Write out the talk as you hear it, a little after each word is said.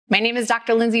My name is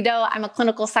Dr. Lindsay Doe. I'm a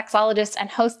clinical sexologist and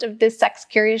host of this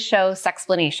sex-curious show,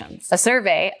 Sexplanations. A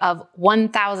survey of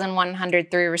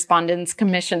 1,103 respondents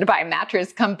commissioned by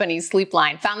mattress company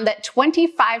Sleepline found that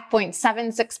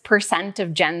 25.76%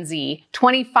 of Gen Z,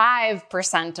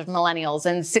 25% of millennials,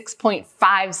 and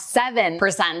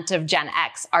 6.57% of Gen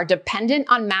X are dependent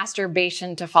on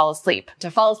masturbation to fall asleep. To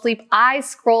fall asleep, I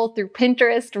scroll through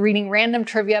Pinterest, reading random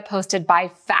trivia posted by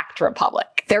Fact Republic.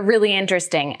 They're really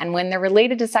interesting, and when they're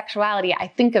related to sexuality, I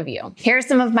think of you. Here are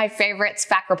some of my favorites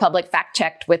Fact Republic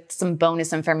fact-checked with some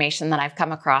bonus information that I've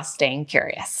come across staying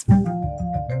curious.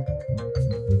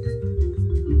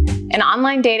 In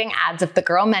online dating ads, if the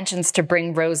girl mentions to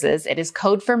bring roses, it is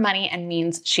code for money and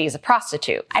means she's a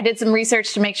prostitute. I did some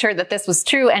research to make sure that this was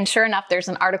true, and sure enough, there's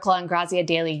an article on Grazia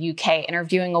Daily UK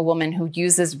interviewing a woman who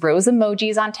uses rose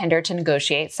emojis on Tinder to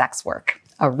negotiate sex work.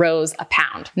 A rose a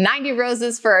pound. 90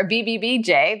 roses for a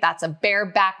BBBJ, that's a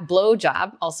bareback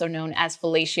blowjob, also known as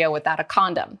fellatio without a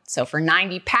condom. So for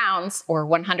 90 pounds, or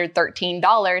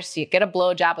 $113, you get a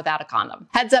blowjob without a condom.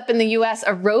 Heads up, in the US,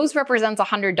 a rose represents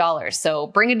 $100, so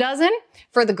bring a dozen.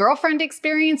 For the girlfriend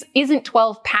experience isn't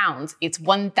 12 pounds, it's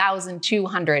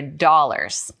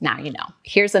 $1,200. Now you know.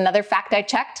 Here's another fact I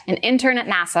checked. An intern at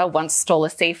NASA once stole a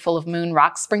safe full of moon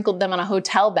rocks, sprinkled them on a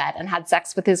hotel bed, and had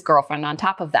sex with his girlfriend on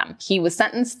top of them. He was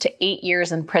sentenced to 8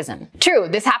 years in prison. True,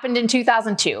 this happened in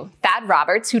 2002. Thad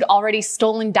Roberts, who'd already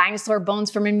stolen dinosaur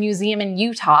bones from a museum in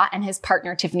Utah, and his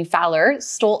partner Tiffany Fowler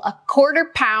stole a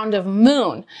quarter pound of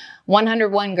moon,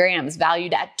 101 grams,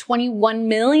 valued at $21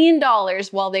 million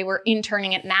while they were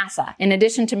interning at NASA. In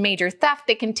addition to major theft,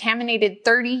 they contaminated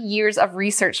 30 years of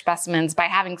research specimens by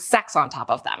having sex on top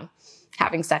of them.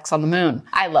 Having sex on the moon.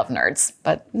 I love nerds,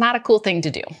 but not a cool thing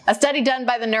to do. A study done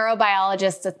by the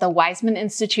neurobiologists at the Weizmann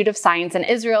Institute of Science in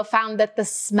Israel found that the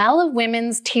smell of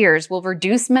women's tears will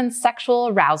reduce men's sexual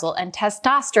arousal and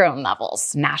testosterone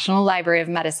levels. National Library of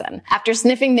Medicine. After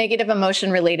sniffing negative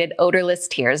emotion-related odorless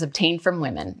tears obtained from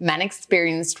women, men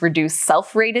experienced reduced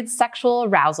self-rated sexual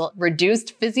arousal,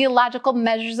 reduced physiological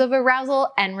measures of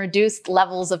arousal, and reduced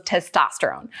levels of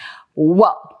testosterone.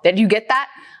 Whoa, did you get that?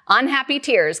 Unhappy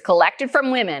tears collected from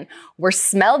women were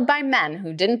smelled by men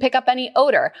who didn't pick up any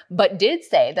odor, but did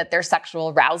say that their sexual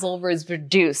arousal was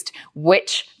reduced,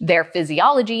 which their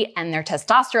physiology and their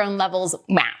testosterone levels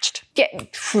matched.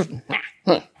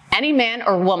 Any man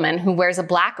or woman who wears a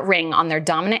black ring on their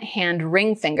dominant hand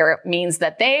ring finger means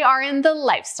that they are in the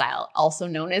lifestyle, also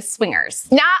known as swingers.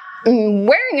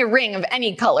 Wearing a ring of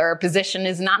any color or position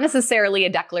is not necessarily a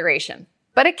declaration.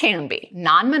 But it can be.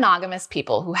 Non-monogamous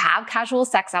people who have casual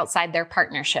sex outside their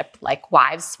partnership, like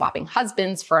wives swapping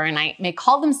husbands for a night, may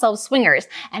call themselves swingers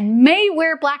and may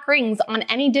wear black rings on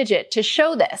any digit to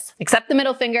show this, except the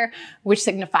middle finger, which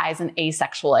signifies an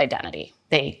asexual identity.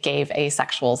 They gave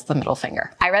asexuals the middle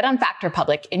finger. I read on Fact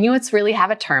Republic, Inuits really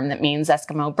have a term that means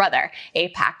Eskimo brother,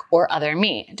 Aipak, or other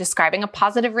me, describing a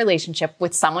positive relationship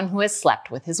with someone who has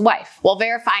slept with his wife. While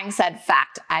verifying said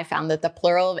fact, I found that the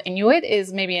plural of Inuit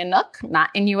is maybe a nook,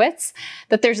 not Inuits,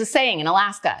 that there's a saying in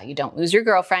Alaska, you don't lose your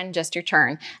girlfriend, just your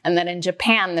turn, and that in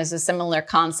Japan there's a similar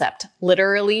concept,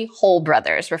 literally whole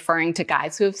brothers, referring to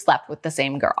guys who have slept with the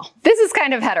same girl. This is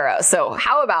kind of hetero, so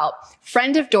how about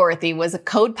friend of Dorothy was a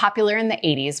code popular in the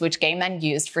 80s, which gay men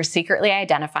used for secretly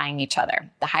identifying each other.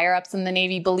 The higher-ups in the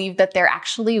Navy believed that there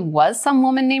actually was some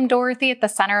woman named Dorothy at the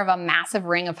center of a massive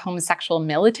ring of homosexual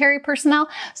military personnel,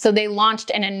 so they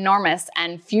launched an enormous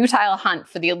and futile hunt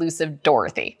for the elusive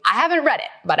Dorothy. I haven't read it,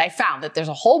 but I found that there's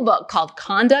a whole book called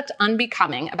Conduct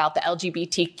Unbecoming about the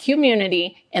LGBT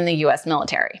community in the US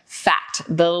military. Fact,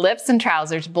 the lips and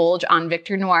trousers bulge on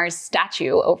Victor Noir's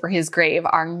statue over his grave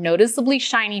are noticeably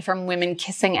shiny from women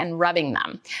kissing and rubbing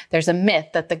them. There's a myth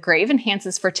that the grave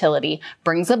enhances fertility,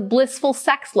 brings a blissful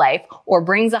sex life, or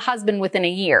brings a husband within a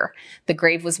year. The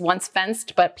grave was once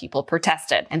fenced, but people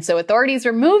protested. And so authorities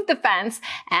removed the fence,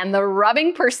 and the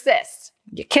rubbing persists.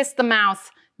 You kiss the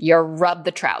mouth, you rub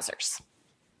the trousers.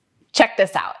 Check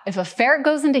this out. If a ferret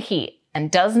goes into heat and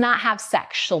does not have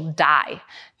sex, she'll die.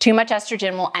 Too much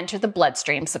estrogen will enter the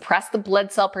bloodstream, suppress the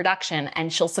blood cell production,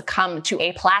 and she'll succumb to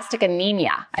aplastic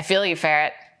anemia. I feel you,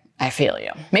 ferret. I feel you.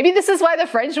 Maybe this is why the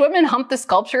French women hump the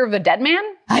sculpture of a dead man?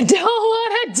 I don't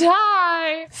want to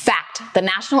die. Fact, the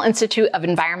National Institute of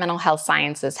Environmental Health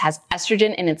Sciences has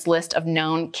estrogen in its list of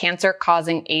known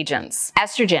cancer-causing agents.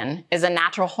 Estrogen is a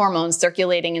natural hormone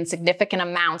circulating in significant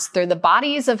amounts through the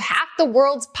bodies of half the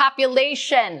world's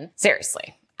population.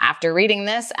 Seriously. After reading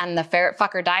this and the ferret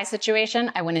fuck or die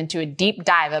situation, I went into a deep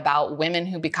dive about women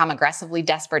who become aggressively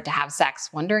desperate to have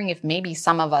sex, wondering if maybe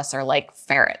some of us are like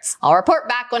ferrets. I'll report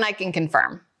back when I can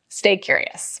confirm. Stay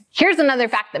curious. Here's another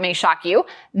fact that may shock you.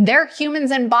 There are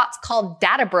humans and bots called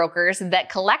data brokers that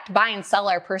collect, buy, and sell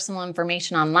our personal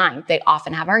information online. They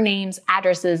often have our names,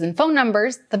 addresses, and phone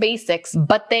numbers, the basics,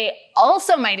 but they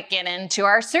also might get into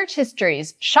our search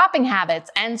histories, shopping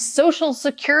habits, and social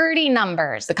security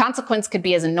numbers. The consequence could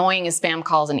be as annoying as spam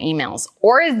calls and emails,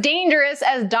 or as dangerous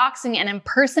as doxing and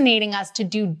impersonating us to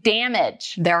do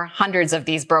damage. There are hundreds of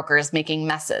these brokers making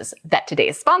messes that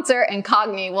today's sponsor,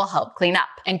 Incogni, will help clean up.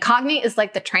 Incogni is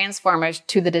like the Transformers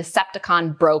to the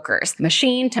Decepticon brokers,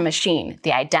 machine to machine.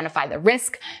 They identify the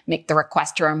risk, make the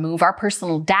request to remove our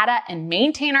personal data, and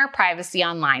maintain our privacy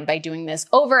online by doing this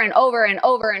over and over and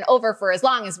over and over for as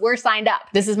long as we're signed up.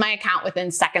 This is my account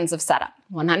within seconds of setup.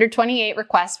 128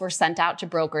 requests were sent out to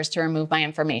brokers to remove my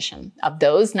information. Of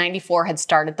those, 94 had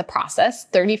started the process,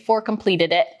 34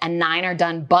 completed it, and 9 are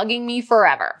done bugging me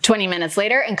forever. 20 minutes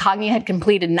later, Incogni had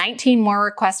completed 19 more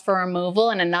requests for removal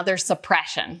and another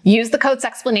suppression. Use the code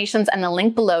sexplanations and the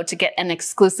link below to get an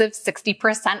exclusive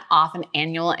 60% off an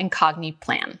annual Incogni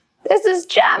plan. This is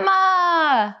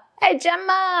Gemma! Hey,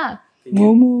 Gemma!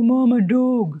 Mama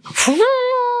dog.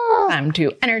 I'm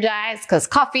too energized because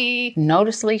coffee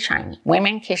noticeably shiny.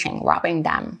 Women kissing, robbing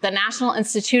them. The National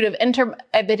Institute of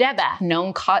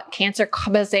known cancer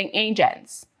causing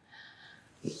agents.